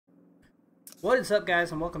What is up,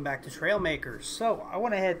 guys, and welcome back to Trailmakers. So, I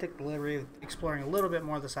went ahead and took delivery of exploring a little bit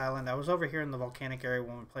more of this island. I was over here in the volcanic area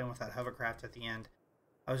when we were playing with that hovercraft at the end.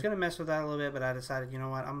 I was going to mess with that a little bit, but I decided, you know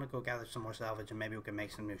what, I'm going to go gather some more salvage and maybe we can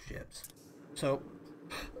make some new ships. So,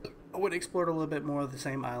 I went and explored a little bit more of the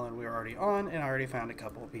same island we were already on, and I already found a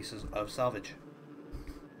couple of pieces of salvage.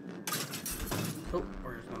 So,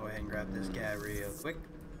 we're just going to go ahead and grab this guy real quick.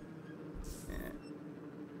 And,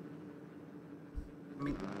 I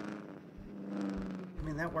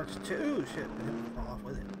mean, that works too. Shit, it didn't fall off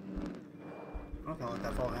with it. I'm not gonna let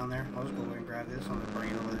that fall down there. I'll just go away and grab this. I'm gonna bring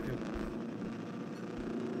it over there too.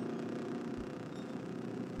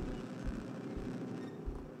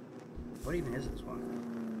 What even is this one?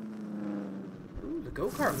 Ooh, the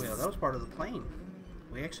go-kart wheel. That was part of the plane.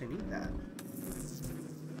 We actually need that.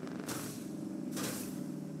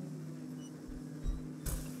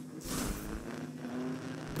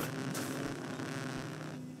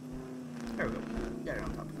 There we go. Got it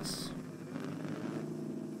on top of this.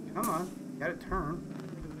 Come on. Got it turned.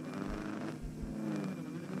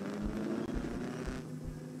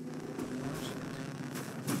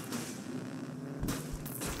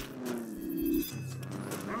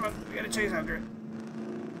 Come on. We gotta chase after it.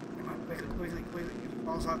 Come on. Quickly, quickly, quickly. If it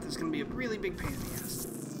falls off, this is gonna be a really big pain in the ass.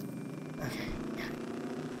 Okay. Yeah.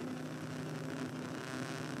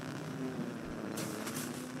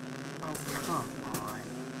 Oh, come on.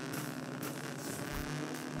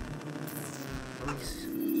 Release.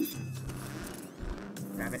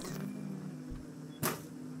 Grab it.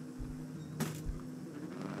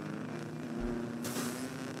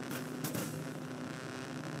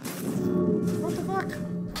 What the fuck?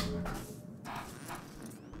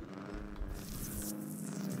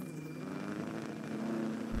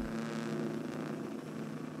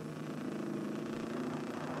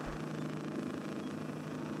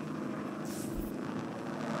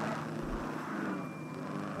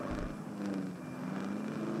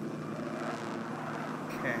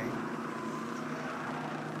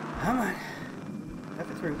 Come on. Up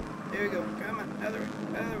it through. There we go. Come on. Other way.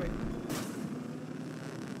 Other way.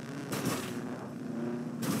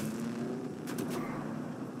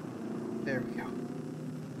 There we go.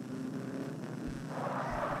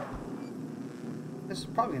 This is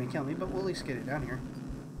probably going to kill me, but we'll at least get it down here.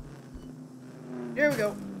 There we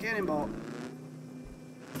go. Cannonball.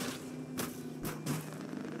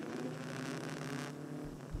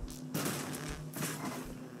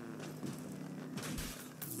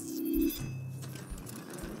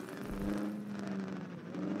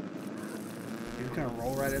 Gonna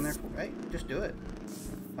roll right in there. Hey, just do it.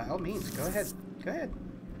 By all means, go ahead. Go ahead.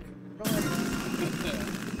 Roll ahead.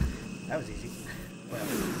 That was easy. Well,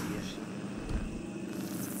 easy-ish.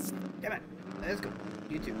 Come on. Let's go.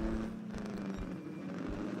 You too.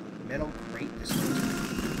 Metal crate disposal.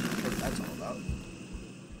 That's what that's all about.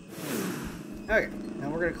 Okay. Now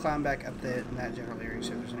we're gonna climb back up in that general area,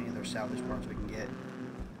 see if there's any other salvage parts we can get.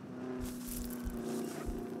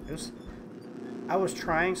 I was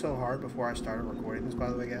trying so hard before I started recording this, by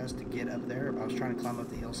the way, guys, to get up there. I was trying to climb up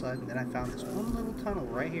the hillside, and then I found this one little tunnel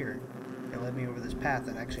right here that led me over this path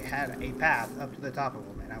that actually had a path up to the top of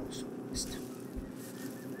them, and I was so pissed.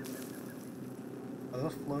 Are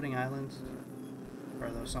those floating islands? Or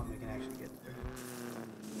are those something we can actually get through?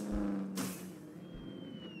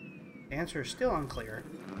 The answer is still unclear,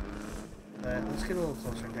 but let's get a little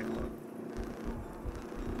closer and take a look.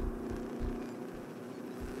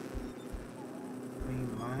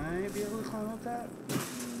 Might be able to climb up that.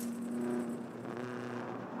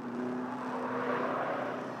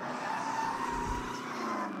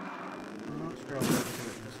 I'm not sure I'll be able to do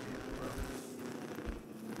it in this vehicle,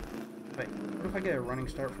 though. Wait, what if I get a running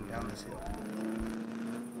start from down this hill?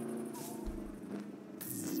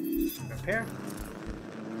 Up here.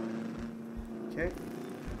 Okay.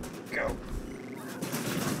 Go.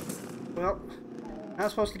 Well, not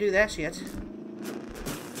supposed to do that yet.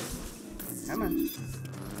 Come on.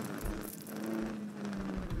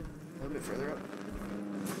 A little bit further up.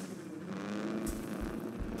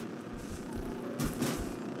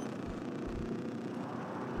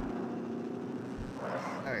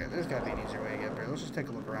 Okay, there's gotta be an easier way to get up there. Let's just take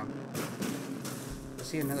a look around. I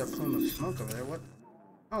see another plume of smoke over there. What?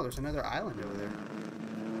 Oh, there's another island over there.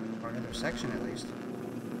 Or another section at least.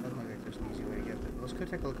 Doesn't look like there's an easy way to get up there. Let's go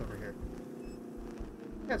take a look over here.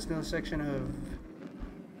 That's another section of...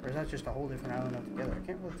 Or is that just a whole different island altogether? I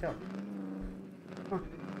can't really tell. Huh.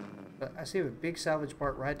 But I see a big salvage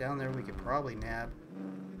part right down there we could probably nab.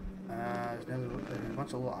 There's a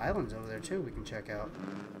bunch of little islands over there too we can check out.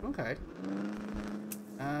 Okay.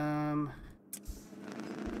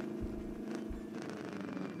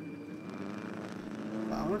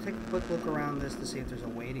 to take a quick look around this to see if there's a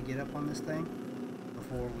way to get up on this thing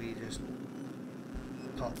before we just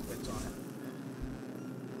call quits on it.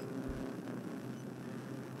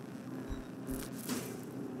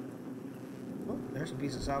 Oh, there's a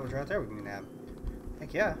piece of salvage right there we can nab.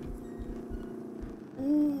 Heck yeah.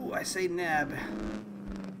 Ooh, I say nab.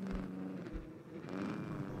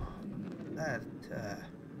 That,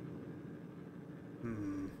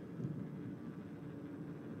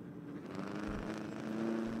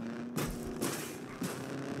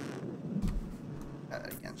 Try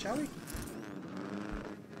that again, shall we?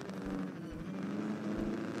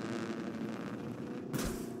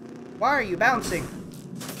 Why are you bouncing?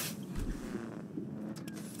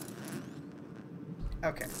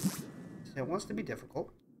 Okay. So it wants to be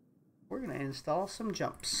difficult. We're going to install some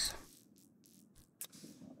jumps.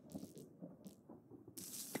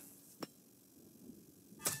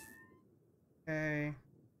 Okay.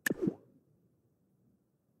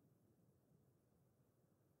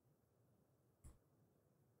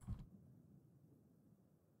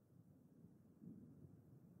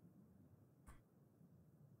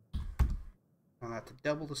 I'll have to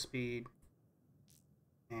double the speed.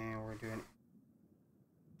 And we're doing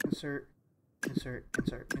insert, insert,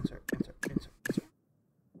 insert, insert, insert, insert, insert.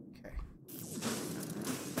 Okay.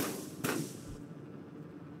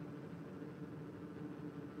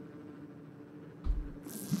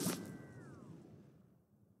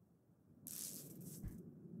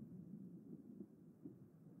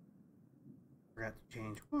 Forgot to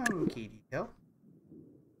change one key detail.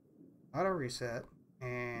 Auto reset,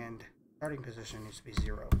 and starting position needs to be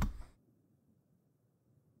 0.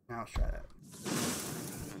 Now let's try that.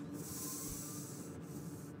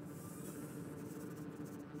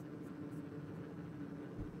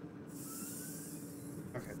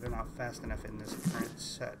 Okay, they're not fast enough in this current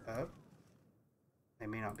setup. They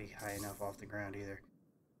may not be high enough off the ground either.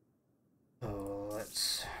 So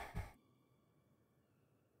let's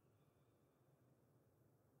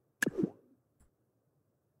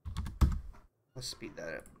speed that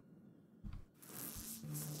up.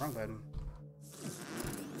 Wrong button.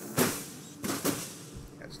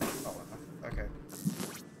 That's not tall enough. Okay.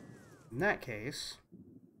 In that case,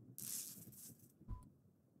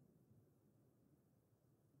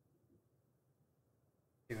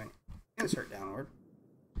 do an insert downward.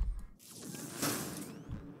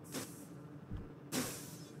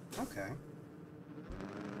 Okay.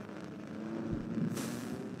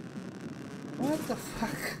 What the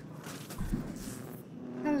fuck?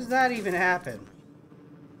 How does that even happen?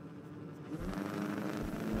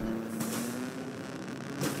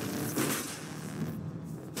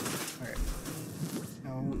 Okay.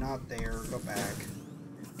 No, not there. Go back.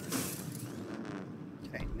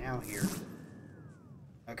 Okay, now here.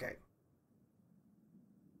 Okay.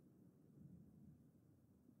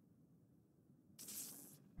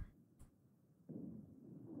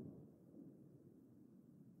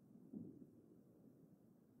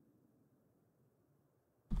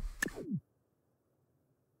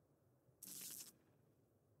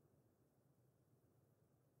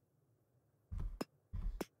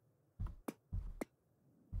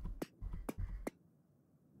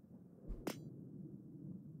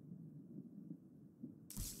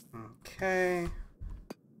 Okay.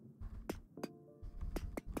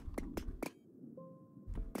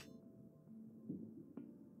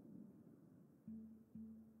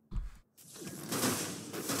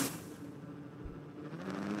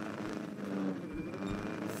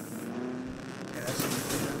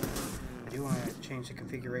 I do want to change the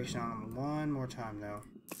configuration on them one more time though.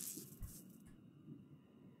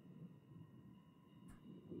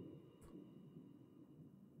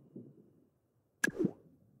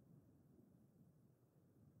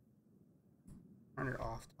 Turn it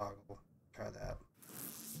off toggle. Try that.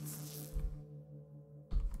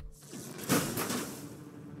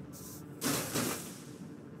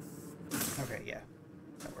 Okay, yeah.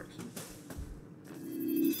 That works.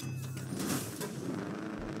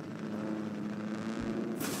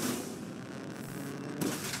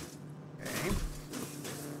 Okay.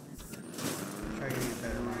 Try getting a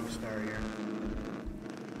better line of star here.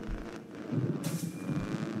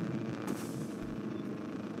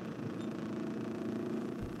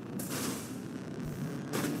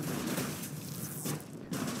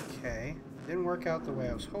 Didn't work out the way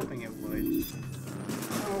I was hoping it would.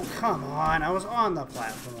 Oh, come on. I was on the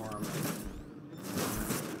platform.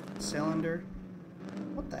 Cylinder?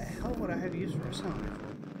 What the hell would I have used for a cylinder for?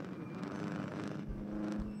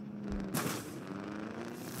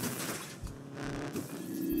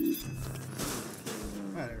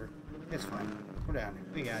 Whatever. It's fine. We're down here.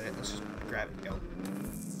 We got it. Let's just grab it and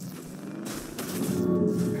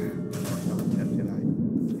go.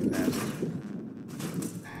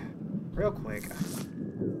 real quick.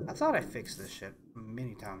 I thought I fixed this shit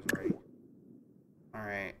many times already.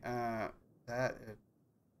 Alright, that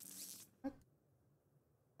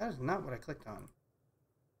is not what I clicked on.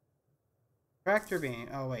 Tractor beam.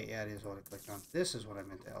 Oh, wait, yeah, it is what I clicked on. This is what I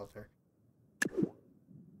meant to alter.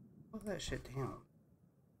 Put that shit down.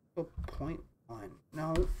 Oh, 0.1.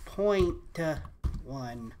 No,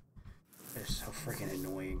 0.1. That's so freaking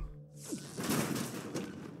annoying.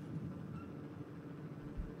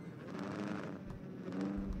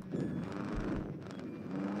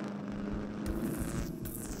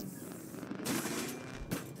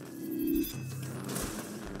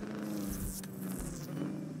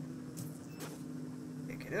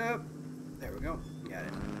 Pick it up. There we go. Got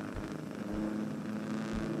it.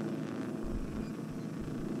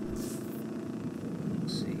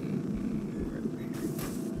 Let's see. Right there.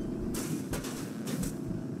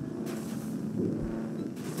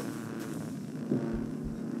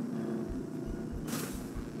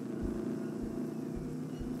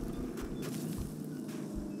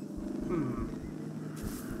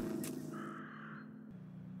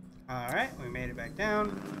 Alright, we made it back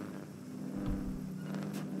down.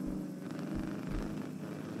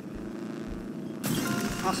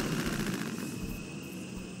 Awesome.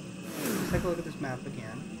 Let's take a look at this map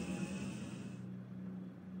again.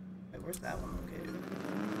 Wait, where's that one located?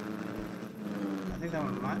 I think that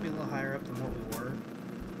one might be a little higher up than what we were.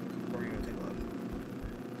 We're going to take a look.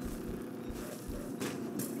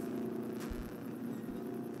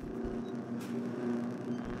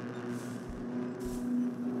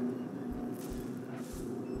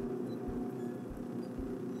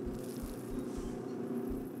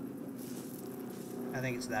 I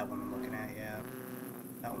think it's that one I'm looking at, yeah.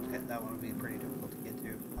 That one would be pretty difficult to get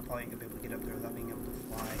to. I probably ain't gonna be able to get up there without being able to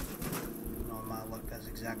fly. And on my luck, that's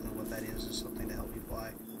exactly what that is something to help me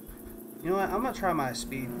fly. You know what, I'm gonna try my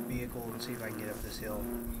speed vehicle and see if I can get up this hill.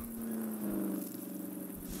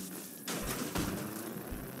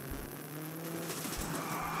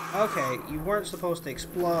 Okay, you weren't supposed to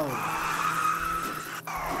explode.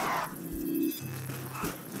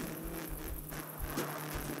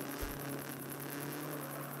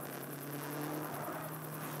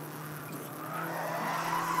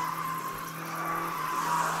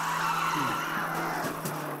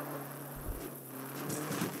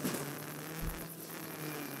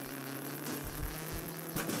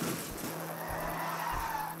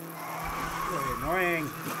 Annoying.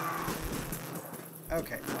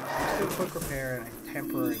 Okay, let's do a quick repair and a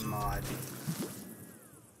temporary mod.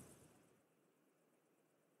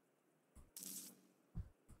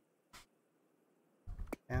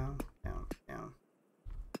 Down, down, down.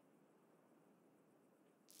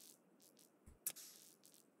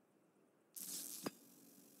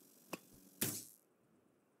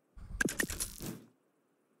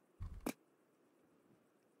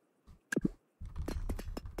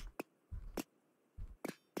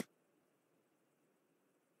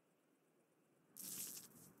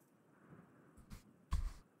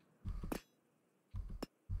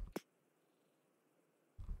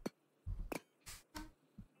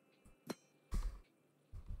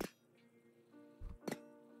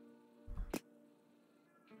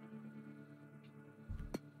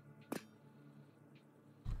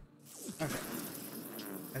 Okay.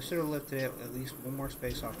 I should have lifted it at least one more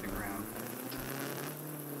space off the ground.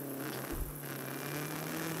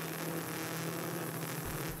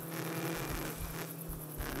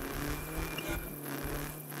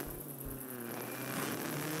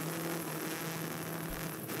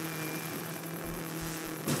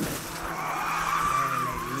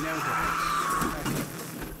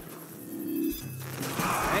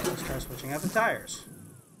 Alright, let's try switching out the tires.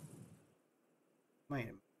 Wait a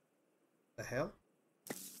minute. The hell?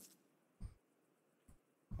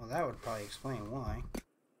 Well, that would probably explain why.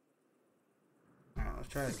 Alright, let's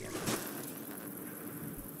try it again.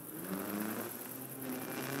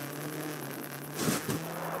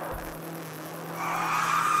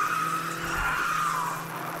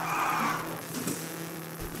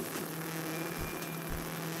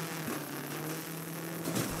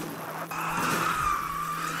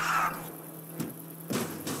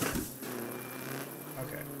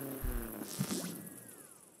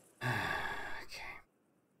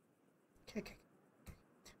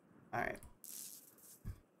 Alright.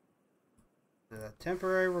 The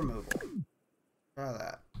temporary removal. Try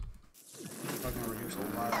that. I'm going to reduce a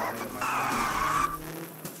lot of weight of my phone. I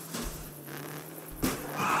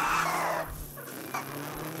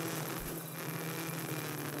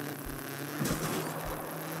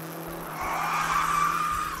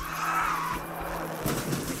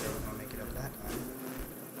think I was going to make it up that time.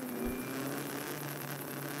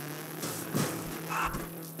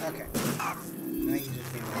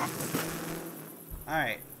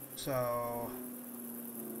 Alright, so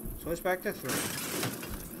switch back to 3.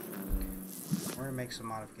 We're gonna make some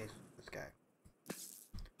modifications with this guy.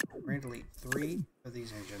 We're gonna delete 3 of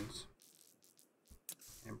these engines.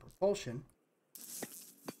 And propulsion,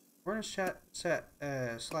 we're gonna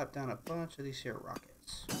slap down a bunch of these here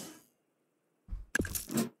rockets.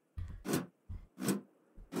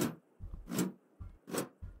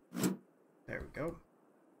 There we go.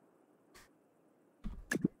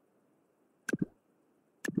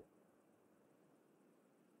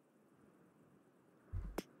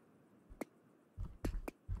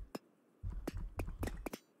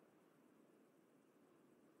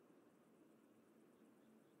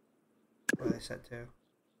 What are they set to?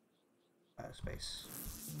 Space.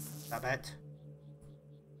 Stop it.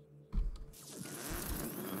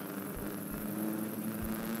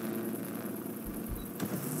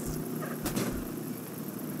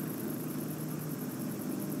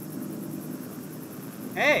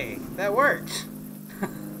 Hey, that worked!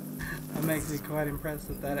 That makes me quite impressed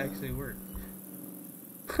that that actually worked.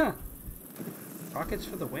 Huh. Rockets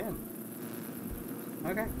for the win.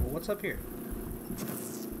 Okay, well, what's up here?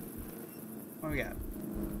 What do we got?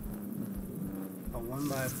 A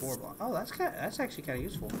 1x4 block. Oh, that's actually kind of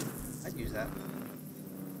useful. I'd use that.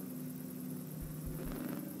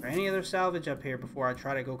 Is there any other salvage up here before I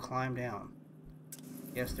try to go climb down?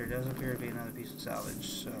 Yes, there does appear to be another piece of salvage,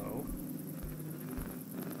 so...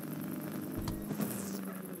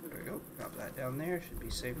 There we go. Drop that down there. Should be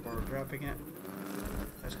safe while we're dropping it.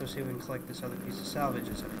 Let's go see if we can collect this other piece of salvage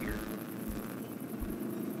that's up here.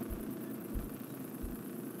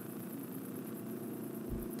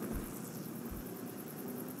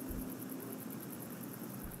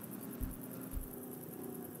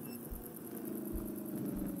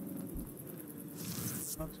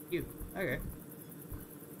 That's you. Okay.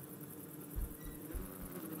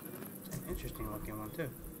 It's an interesting looking one too.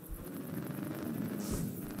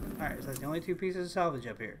 Alright, is that the only 2 pieces of salvage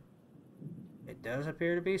up here? It does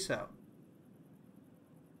appear to be so.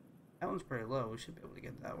 That one's pretty low. We should be able to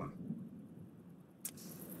get that one.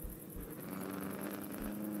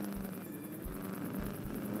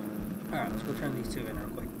 Alright, let's go turn these 2 in real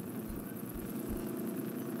quick.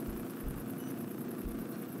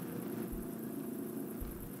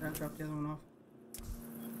 Can I drop the other one off?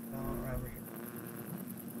 Right over here.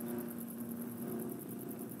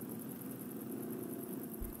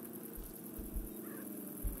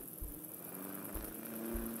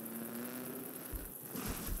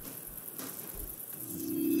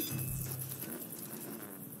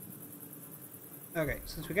 Okay,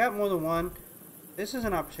 since we got more than one, this is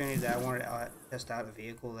an opportunity that I wanted to test out a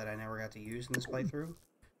vehicle that I never got to use in this playthrough.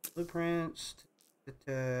 Blueprints,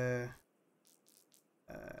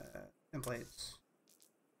 templates,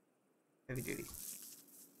 heavy duty.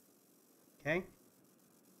 Okay.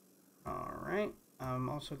 Alright. I'm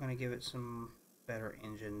also going to give it some better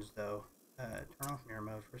engines though. Turn off mirror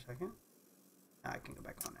mode for a second. I can go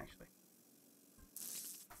back on actually.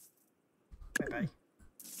 Bye bye.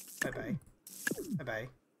 Bye bye. Bye bye.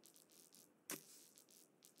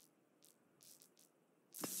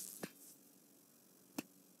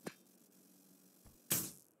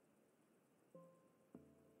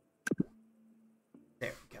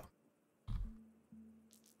 There we go.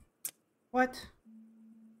 What?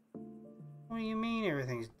 What do you mean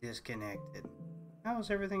everything's disconnected? How is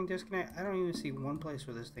everything disconnected? I don't even see one place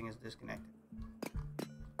where this thing is disconnected.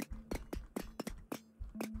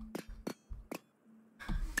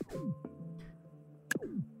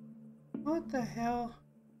 What the hell?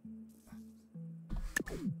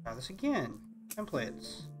 Try this again.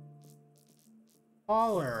 Templates.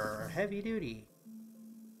 Hauler. Heavy duty.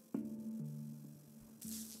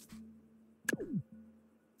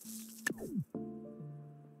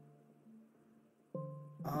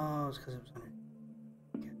 Oh, it's because it was under.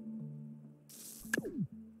 Okay.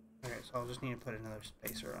 Okay, so I'll just need to put another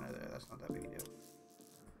spacer under there. That's not that big a deal.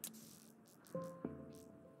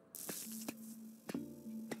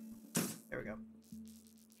 There we go.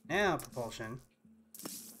 Now propulsion.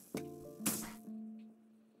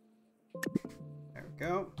 There we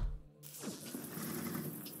go.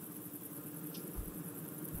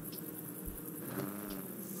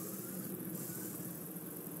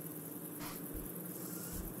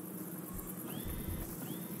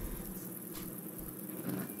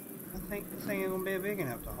 I think this thing ain't gonna be big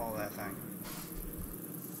enough to haul that thing.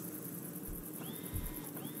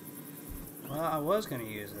 Well, I was gonna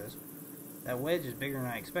use this. That wedge is bigger than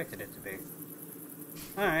I expected it to be.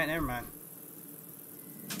 Alright, never mind.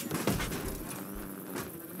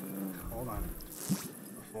 Hold on.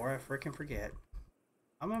 Before I frickin' forget,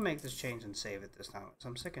 I'm gonna make this change and save it this time, because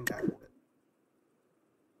I'm sick and tired of it.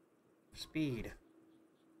 Speed.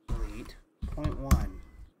 Delete. 0.1.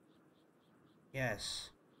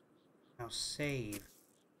 Yes. Now save.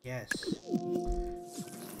 Yes.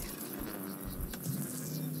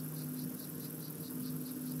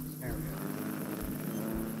 There we go.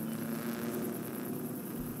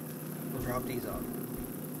 We'll drop these off.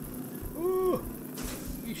 Ooh!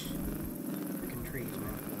 Yeesh. Freaking trees,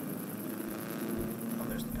 man. Oh,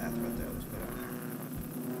 there's the path right there. Let's put it on there.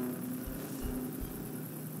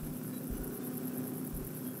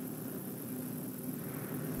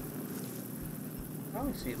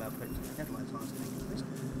 Probably see about putting some headlights on this thing. This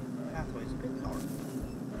pathway is a bit dark.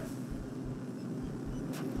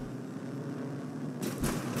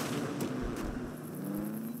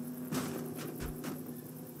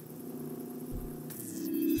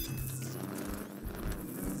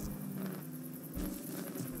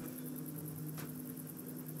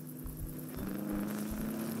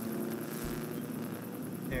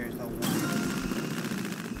 There's the one.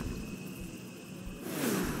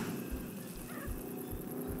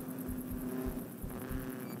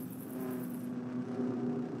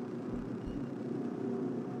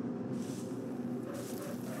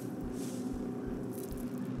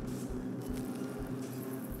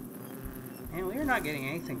 And we're not getting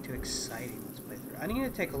anything too exciting this playthrough. I need to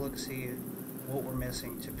take a look, see what we're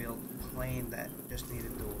missing to build a plane that just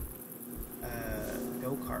needed the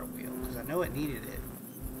go-kart wheel. Because I know it needed it,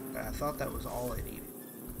 but I thought that was all it needed.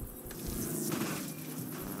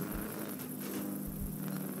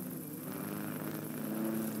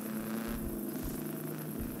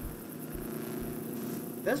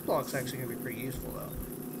 This block's actually going to be pretty useful though.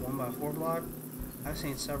 1x4 block. I've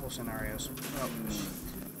seen several scenarios. Oh, shit.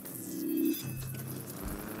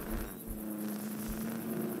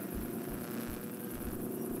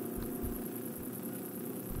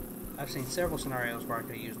 I've seen several scenarios where I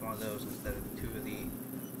could have used one of those instead of two of the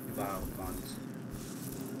violent ones.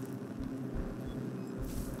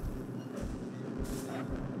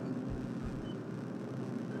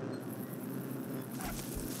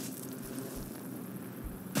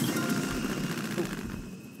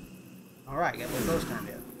 Alright, got both those turned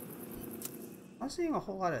in. I'm not seeing a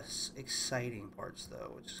whole lot of exciting parts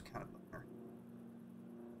though, which is kind of a bummer.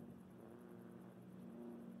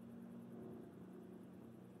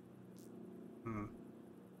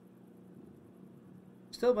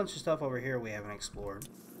 Still a bunch of stuff over here we haven't explored.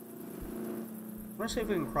 I want to see if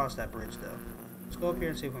we can cross that bridge though. Let's go up here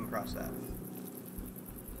and see if we can cross that.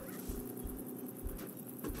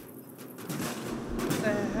 What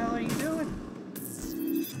the hell are you doing?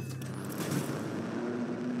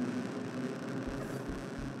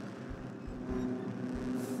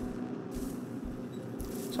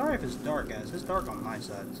 Sorry if it's dark, guys. It's dark on my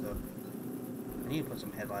side, so I need to put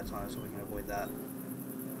some headlights on it so we can avoid that.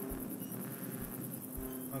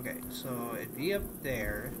 Okay, so it'd be up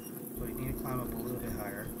there, so we need to climb up a little bit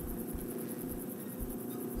higher.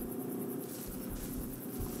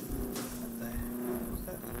 What the hell was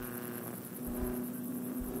that?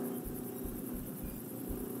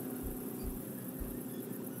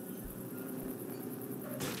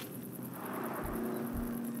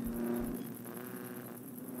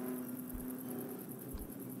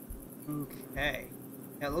 Okay.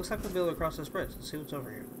 Yeah, it looks like we'll be able to cross this bridge. Let's see what's over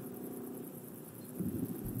here.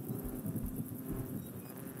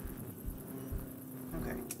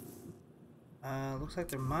 Looks like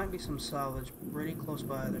there might be some salvage pretty close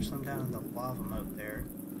by. There's some down in the lava moat there.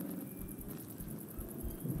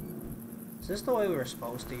 Is this the way we were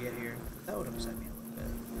supposed to get here? That would upset me a little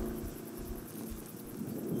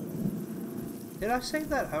bit. Did I save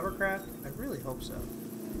that hovercraft? I really hope so.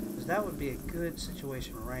 Because that would be a good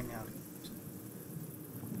situation right now to use.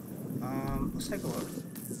 Let's take a look.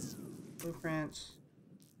 Blueprints.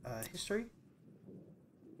 History?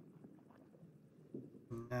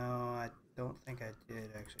 No, I don't think I did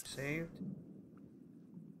actually saved.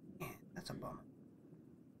 Man, that's a bummer.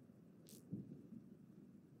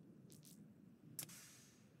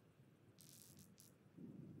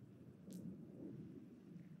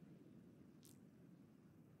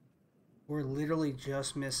 We're literally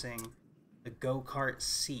just missing the go-kart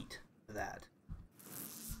seat for that.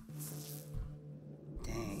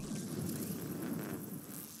 Dang.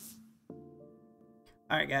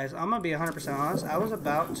 Alright guys, I'm going to be 100% honest. I was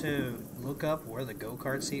about to look up where the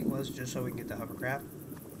go-kart seat was just so we can get the hovercraft.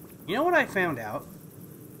 You know what I found out?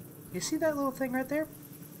 You see that little thing right there?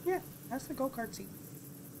 Yeah, that's the go-kart seat.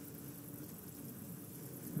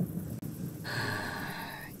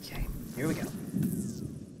 Okay, here we go.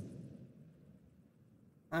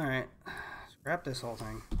 Alright, scrap this whole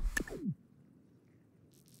thing.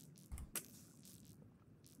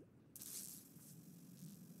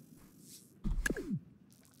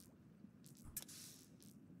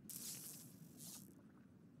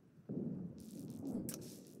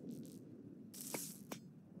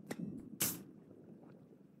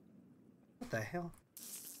 What the hell?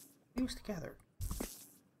 Fuse together.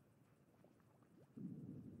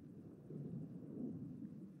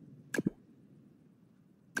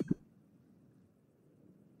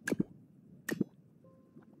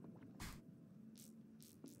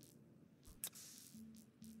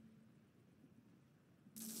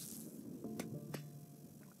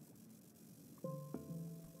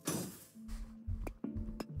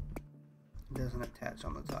 It doesn't attach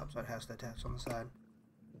on the top, so it has to attach on the side.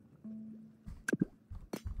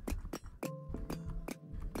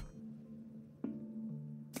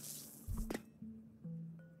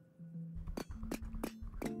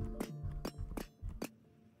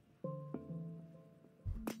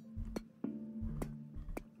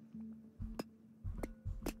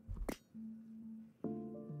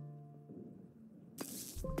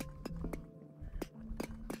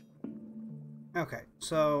 Okay,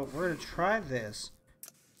 so we're going to try this.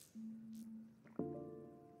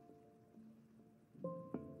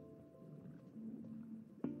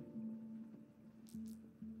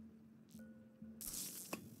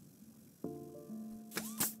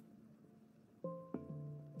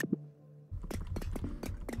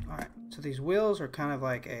 Alright, so these wheels are kind of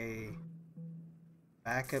like a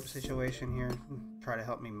backup situation here. Try to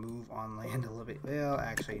help me move on land a little bit. Well,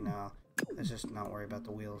 actually, no. Let's just not worry about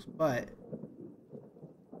the wheels. But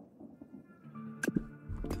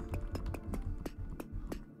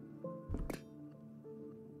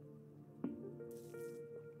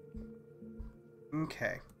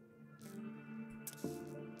okay.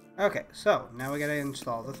 Okay, so now we gotta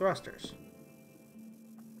install the thrusters.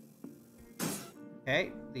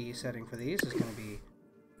 Okay, the setting for these is gonna be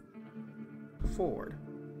forward.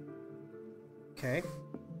 Okay.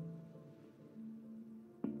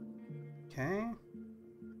 Okay.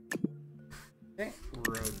 Okay,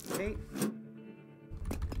 rotate.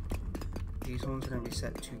 These ones are gonna be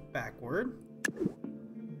set to backward.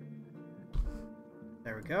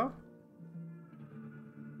 There we go.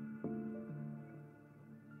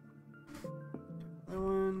 Another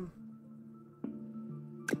one.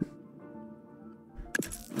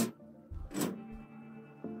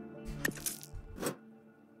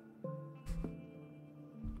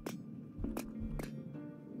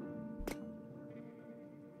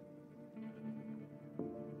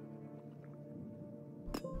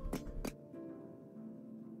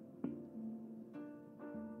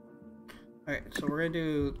 Alright, so we're going to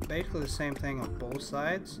do basically the same thing on both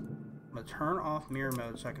sides. I'm going to turn off mirror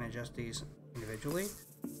mode so I can adjust these individually.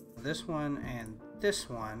 This one and this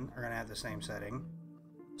one are going to have the same setting.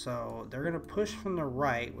 So they're going to push from the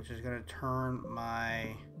right, which is going to turn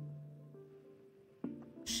my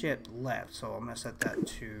ship left. So I'm going to set that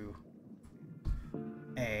to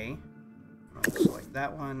A. I'm going to select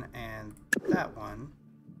that one and that one.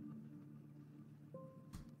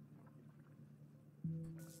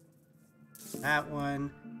 That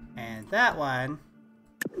one and that one.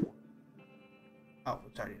 Oh,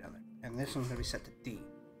 it's already done there. And this one's going to be set to D.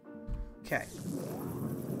 Okay.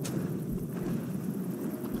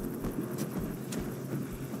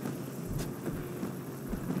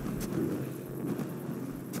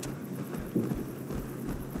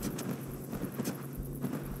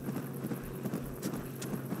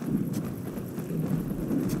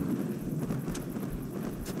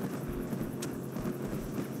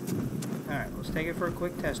 Alright, let's take it for a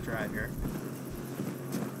quick test drive here.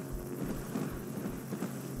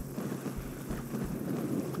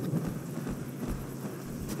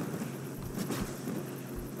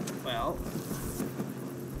 Well,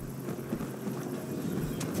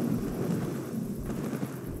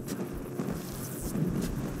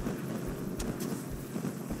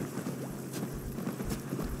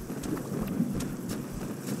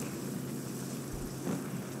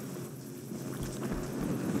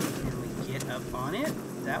 can we get up on it?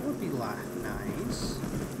 That would be nice.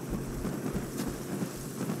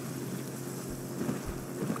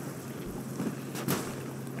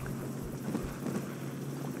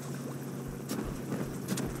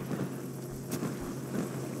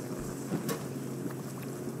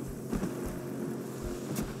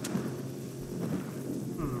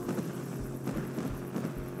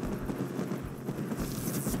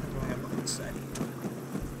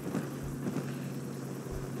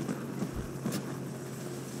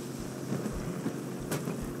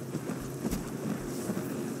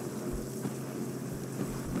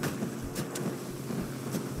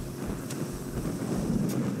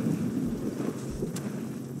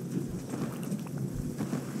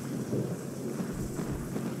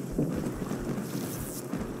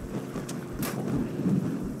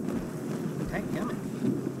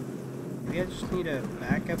 Maybe I just need to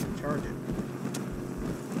back up and charge it.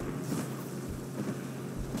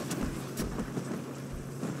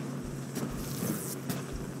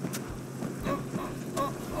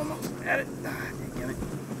 Got it. Ah, damn it.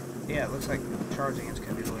 Yeah, it looks like charging is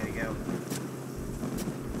going to be the way to go.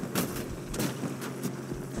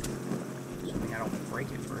 Assuming I don't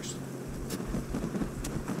break it first.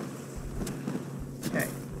 Okay.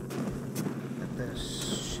 Let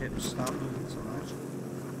this ship stop moving so much.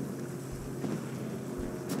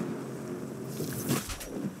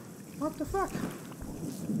 What the fuck?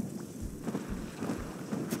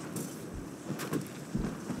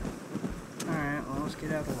 Alright, well, let's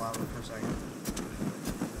get out of the lava for a second.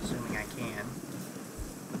 Assuming I can.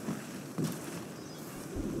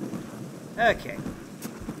 Okay.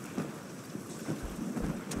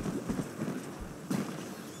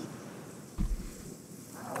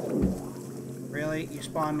 Really? You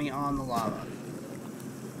spawned me on the lava.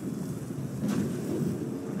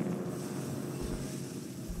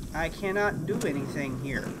 I cannot do anything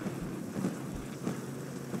here.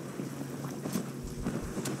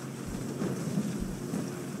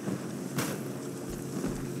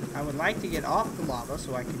 I would like to get off the lava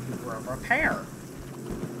so I can do a repair.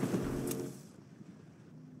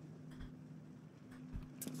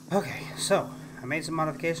 Okay, so I made some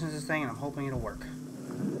modifications to this thing and I'm hoping it'll work.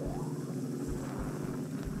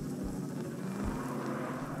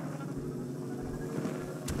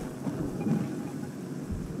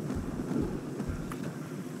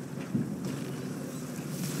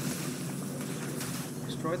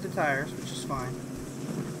 Destroyed the tires, which is fine.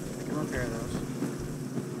 I can repair those.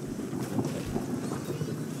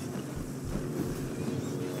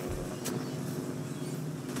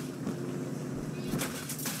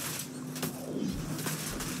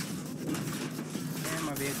 And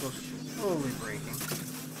my vehicle's slowly braking.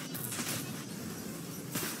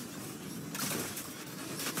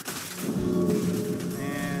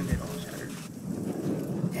 And it all shattered.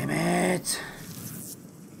 Damn it!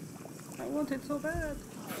 I want it so bad.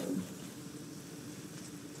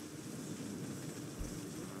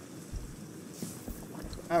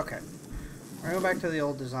 Okay, we're gonna go back to the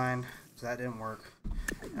old design, because that didn't work.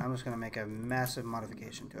 And I'm just gonna make a massive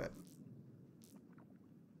modification to it.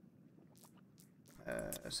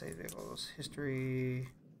 Save vehicles, history.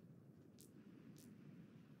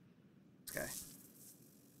 This guy.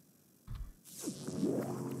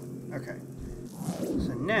 Okay,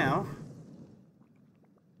 so now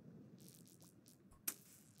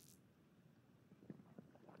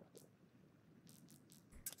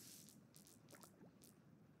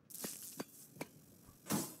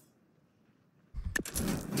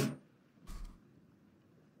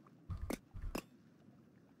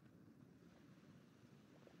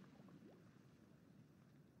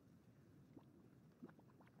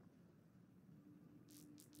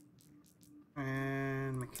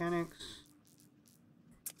and mechanics,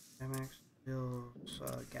 dynamics, skills,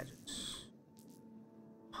 gadgets.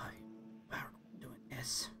 Why are we doing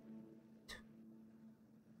this?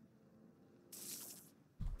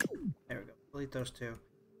 There we go. Delete those two.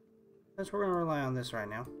 Since we're gonna rely on this right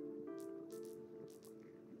now.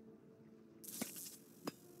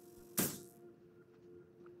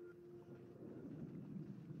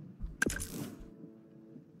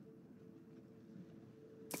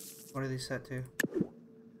 What are these set to?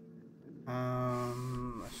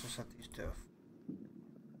 Let's just set these two.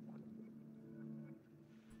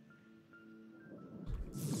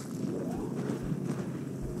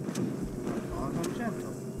 Long and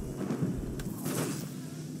gentle.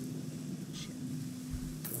 Shit.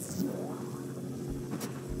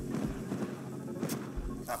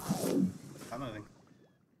 Stop. Stop moving.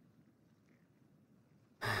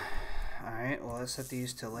 Alright, well let's set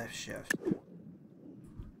these to left shift.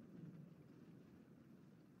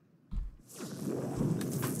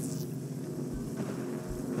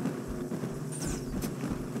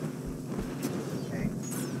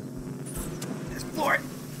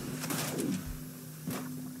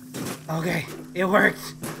 Okay, it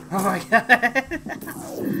worked. Oh my god.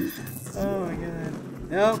 Oh my god.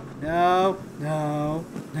 No, no, no,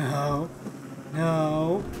 no,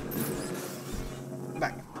 no. Go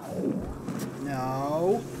back.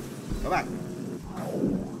 No. Go back.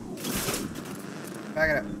 Back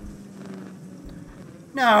it up.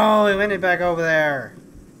 No, it went back over there.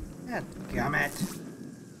 God damn it.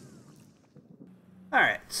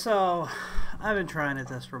 Alright, so I've been trying to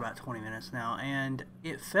this for about 20 minutes now, and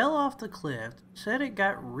it fell off the cliff, said it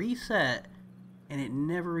got reset, and it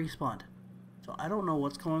never respawned. So I don't know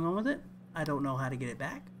what's going on with it. I don't know how to get it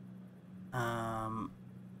back.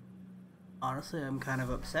 Honestly, I'm kind of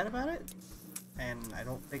upset about it, and I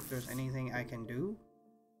don't think there's anything I can do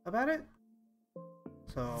about it.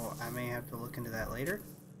 So I may have to look into that later.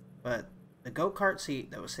 But the go-kart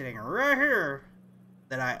seat that was sitting right here,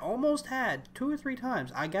 that I almost had 2 or 3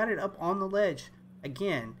 times. I got it up on the ledge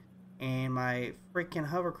again, and my freaking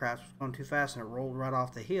hovercraft was going too fast, and it rolled right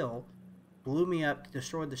off the hill, blew me up,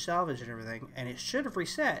 destroyed the salvage and everything, and it should have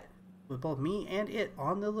reset with both me and it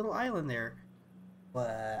on the little island there.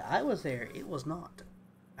 But I was there, it was not.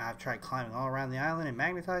 I've tried climbing all around the island and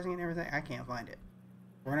magnetizing it and everything. I can't find it.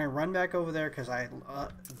 We're going to run back over there because I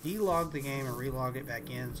delogged the game and relogged it back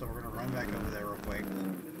in. So we're going to run back over there real quick.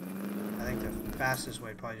 I think the fastest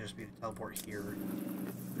way would probably just be to teleport here.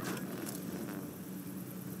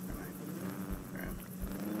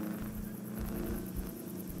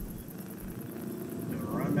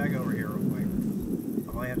 Run back over here real quick.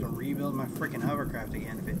 I'll probably have to rebuild my freaking hovercraft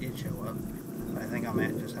again if it did show up. But I think I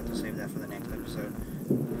might just have to save that for the next episode.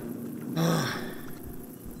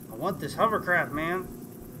 I want this hovercraft, man.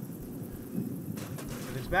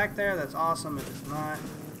 If it's back there, that's awesome. If it's not...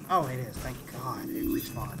 Oh, it is. Thank God it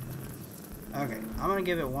respawned. Okay, I'm going to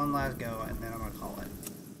give it one last go, and then I'm going to call it.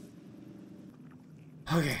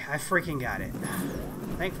 Okay, I freaking got it.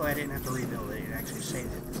 Thankfully, I didn't have to rebuild it. It actually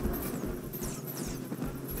saved it.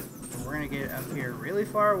 So we're going to get up here really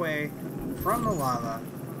far away from the lava.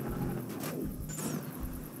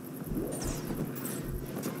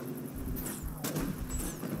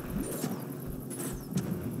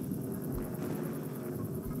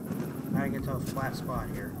 Gotta get to a flat spot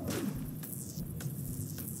here.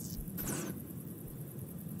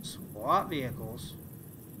 Swap vehicles.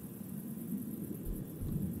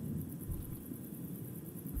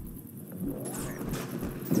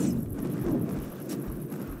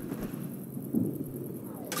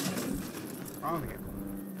 Wrong vehicle.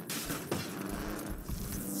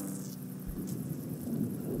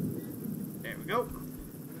 There we go.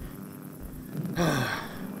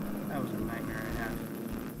 That was a nightmare and a half.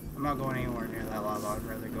 I'm not going anywhere near that lava. I'd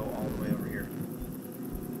rather go all the way over here.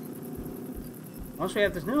 Once we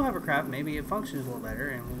have this new hovercraft, maybe it functions a little better,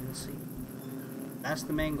 and we'll see. That's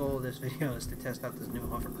the main goal of this video, is to test out this new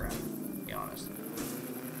hovercraft, to be honest.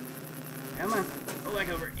 Come on. Go back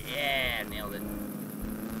over. Yeah, nailed it.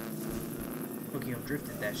 Tokyo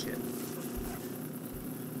drifted that shit.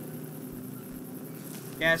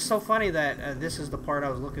 Yeah, it's so funny that this is the part I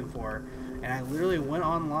was looking for, and I literally went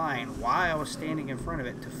online while I was standing in front of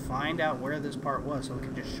it to find out where this part was so we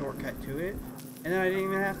could just shortcut to it, and then I didn't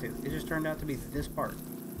even have to. It just turned out to be this part.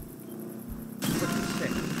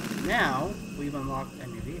 Sick. Now, we've unlocked a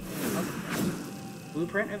new vehicle.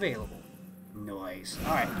 Blueprint available. Nice.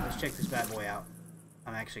 Alright, let's check this bad boy out.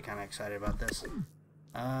 I'm actually kind of excited about this.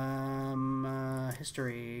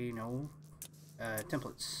 History, no.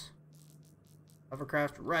 Templates.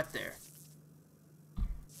 Hovercraft right there.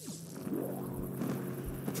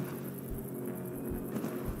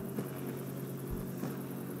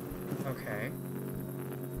 Okay.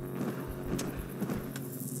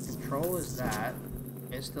 Control is that.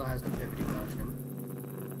 It still has the pivoting motion.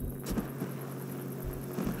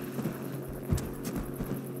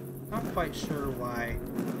 Not quite sure why.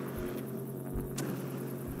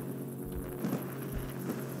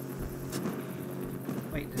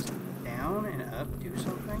 Wait, does down and up do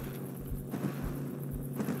something?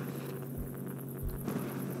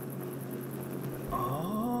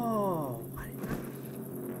 Oh, I didn't know.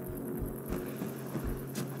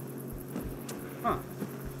 Huh.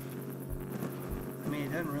 I mean,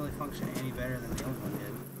 it doesn't really function any better than the old one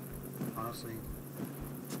did, honestly.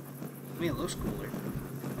 I mean, it looks cooler.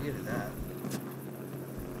 I'll give it that.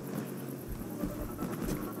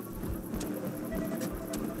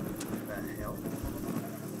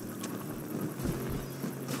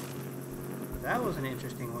 That was an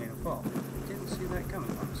interesting way to fall. Didn't see that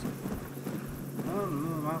coming, honestly. I'll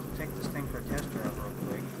move out and take this thing for a test drive real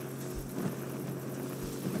quick.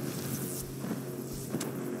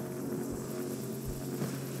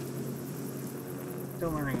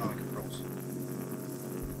 Still learning all the controls.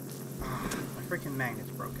 My freaking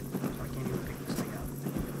magnet's broken, so I can't even pick this thing up.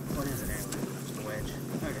 What is it anyway? Just a wedge.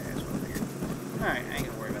 Okay, that's what I figured. Alright, I ain't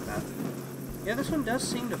gonna worry about that. Yeah, this one does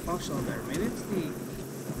seem to function a little better. Maybe it's the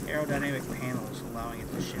aerodynamic panels allowing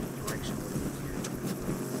it to shift direction a little easier.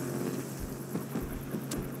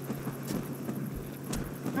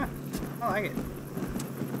 Huh, I like it.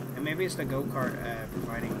 And maybe it's the go-kart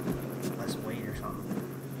providing less weight or something.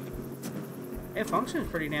 It functions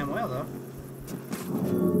pretty damn well, though.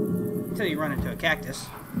 Until you run into a cactus.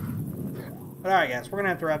 But alright, guys, we're going to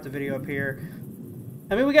have to wrap the video up here.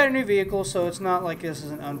 I mean, we got a new vehicle, so it's not like this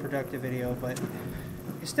is an unproductive video, but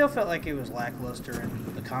it still felt like it was lackluster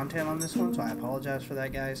in the content on this one, so I apologize for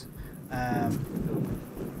that, guys. I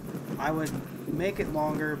would make it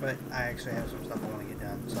longer, but I actually have some stuff I want to get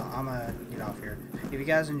done. So I'm gonna get off here. If you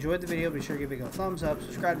guys enjoyed the video, be sure to give it a thumbs up,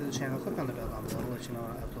 subscribe to the channel, click on the bell down below to let you know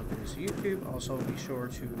when I upload videos to YouTube. Also, be sure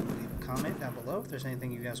to leave a comment down below if there's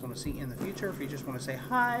anything you guys want to see in the future. If you just want to say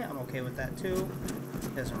hi, I'm okay with that too.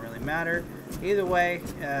 It doesn't really matter. Either way,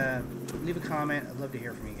 leave a comment. I'd love to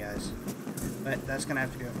hear from you guys. But that's gonna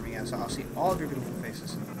have to do it for me, guys. So I'll see all of your beautiful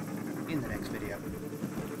faces in the next video.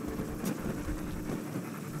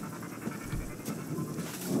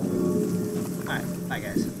 Alright, bye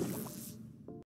guys.